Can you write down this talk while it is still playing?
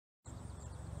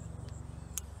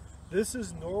This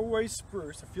is Norway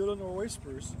spruce, a field of Norway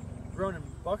spruce, grown in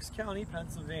Bucks County,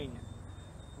 Pennsylvania.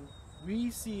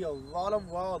 We see a lot of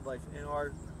wildlife in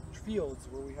our fields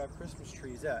where we have Christmas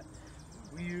trees at.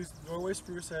 We use Norway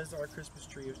spruce as our Christmas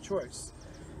tree of choice.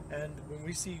 And when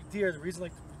we see deer, the reason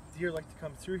deer like to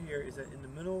come through here is that in the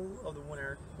middle of the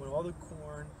winter, when all the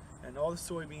corn and all the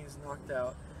soybeans knocked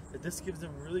out, that this gives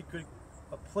them really good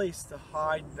a place to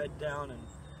hide, bed down, and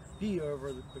be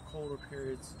over the colder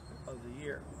periods of the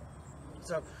year.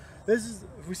 So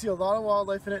we see a lot of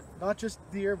wildlife in it, not just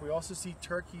deer. We also see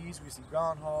turkeys, we see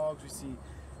groundhogs, we see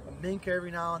a mink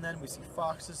every now and then, we see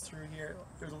foxes through here.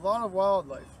 There's a lot of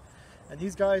wildlife, and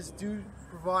these guys do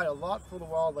provide a lot for the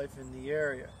wildlife in the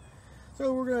area.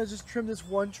 So we're going to just trim this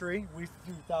one tree. We've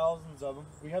through thousands of them.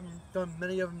 We haven't done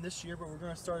many of them this year, but we're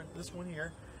going to start this one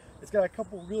here. It's got a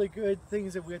couple really good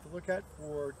things that we have to look at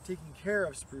for taking care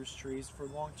of spruce trees for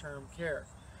long-term care.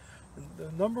 And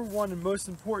the number one and most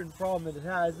important problem that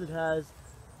it has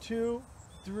 2,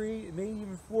 3, maybe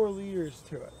even 4 leaders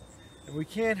to it. And we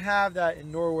can't have that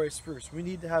in Norway spruce. We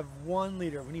need to have one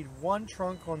leader. We need one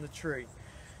trunk on the tree.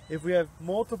 If we have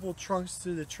multiple trunks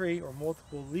to the tree or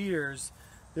multiple leaders,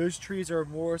 those trees are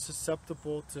more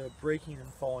susceptible to breaking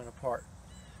and falling apart.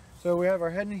 So we have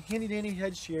our handy dandy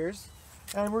head shears,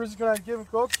 and we're just going to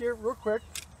go up here real quick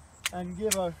and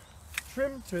give a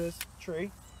trim to this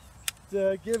tree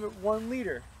to give it 1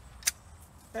 leader.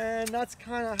 And that's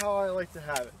kind of how I like to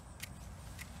have it.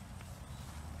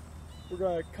 We're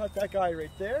going to cut that guy right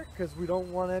there because we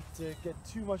don't want it to get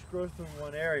too much growth in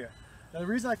one area. Now the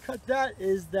reason I cut that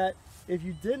is that if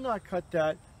you did not cut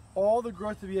that, all the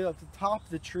growth would be at the top of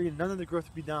the tree and none of the growth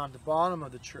would be down at the bottom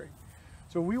of the tree.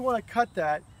 So we want to cut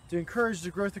that to encourage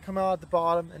the growth to come out at the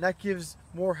bottom, and that gives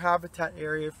more habitat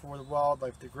area for the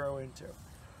wildlife to grow into.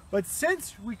 But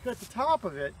since we cut the top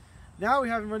of it, now we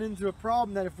haven't run into a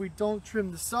problem that if we don't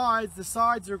trim the sides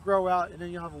will grow out and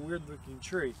then you'll have a weird looking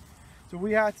tree. So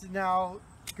we have to now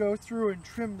go through and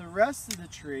trim the rest of the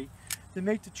tree to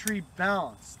make the tree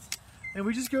balanced. And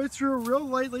we just go through real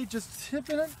lightly, just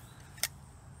tipping it,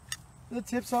 the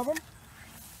tips of them,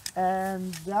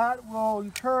 and that will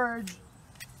encourage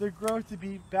the growth to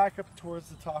be back up towards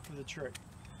the top of the tree.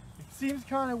 It seems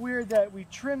kind of weird that we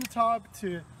trim the top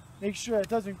to make sure it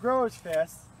doesn't grow as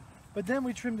fast, but then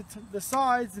we trim the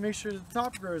sides to make sure that the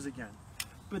top grows again.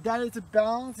 But that is a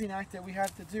balancing act that we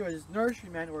have to do as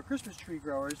nurserymen or Christmas tree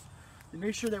growers to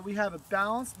make sure that we have a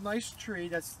balanced, nice tree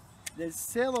that's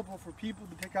saleable for people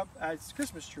to pick up as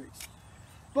Christmas trees.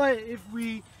 But if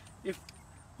we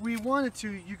wanted to,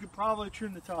 you could probably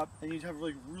trim the top and you'd have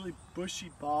like really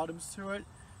bushy bottoms to it.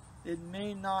 It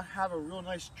may not have a real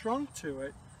nice trunk to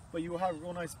it, but you will have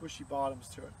real nice bushy bottoms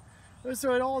to it.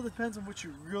 So it all depends on what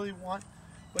you really want.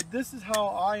 But this is how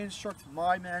I instruct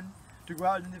my men to go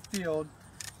out in the field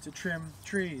to trim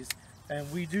trees. And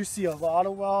we do see a lot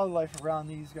of wildlife around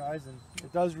these guys, and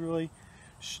it does really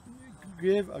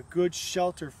give a good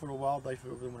shelter for the wildlife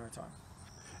over the winter time.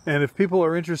 And if people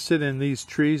are interested in these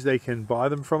trees, they can buy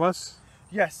them from us?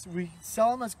 Yes, we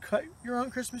sell them as cut your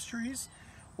own Christmas trees,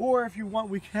 or if you want,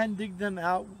 we can dig them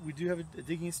out. We do have a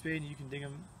digging spade, and you can dig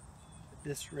them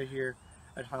this right here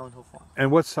at Highland Hill Farm.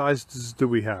 And what sizes do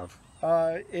we have?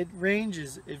 It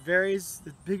ranges, it varies.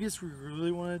 The biggest we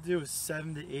really want to do is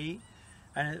 7 to 8,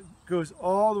 and it goes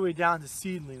all the way down to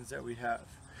seedlings that we have.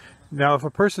 Now, if a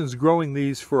person's growing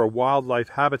these for a wildlife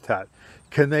habitat,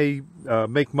 can they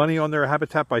make money on their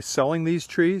habitat by selling these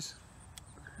trees?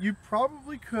 You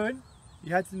probably could.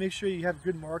 You have to make sure you have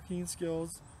good marketing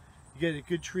skills. You get a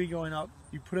good tree going up.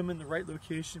 You put them in the right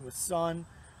location with sun,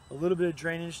 a little bit of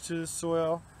drainage to the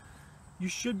soil. You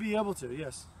should be able to,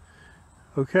 yes.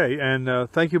 Okay, and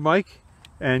thank you, Mike.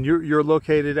 And you're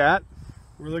located at?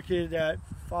 We're located at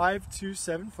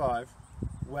 5275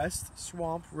 West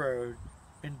Swamp Road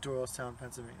in Doylestown,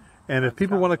 Pennsylvania. And if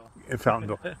people want to, in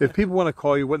Fountainville, if people want to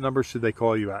call you, what number should they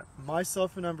call you at? My cell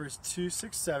phone number is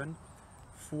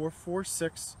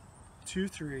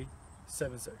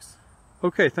 267-446-2376.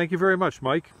 Okay, thank you very much,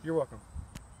 Mike. You're welcome.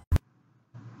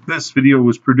 This video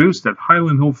was produced at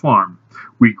Highland Hill Farm.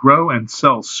 We grow and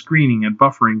sell screening and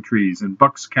buffering trees in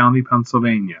Bucks County,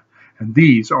 Pennsylvania, and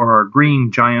these are our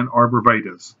green giant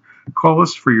arborvitaes. Call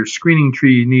us for your screening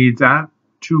tree needs at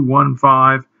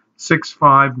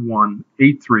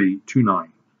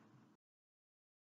 215-651-8329.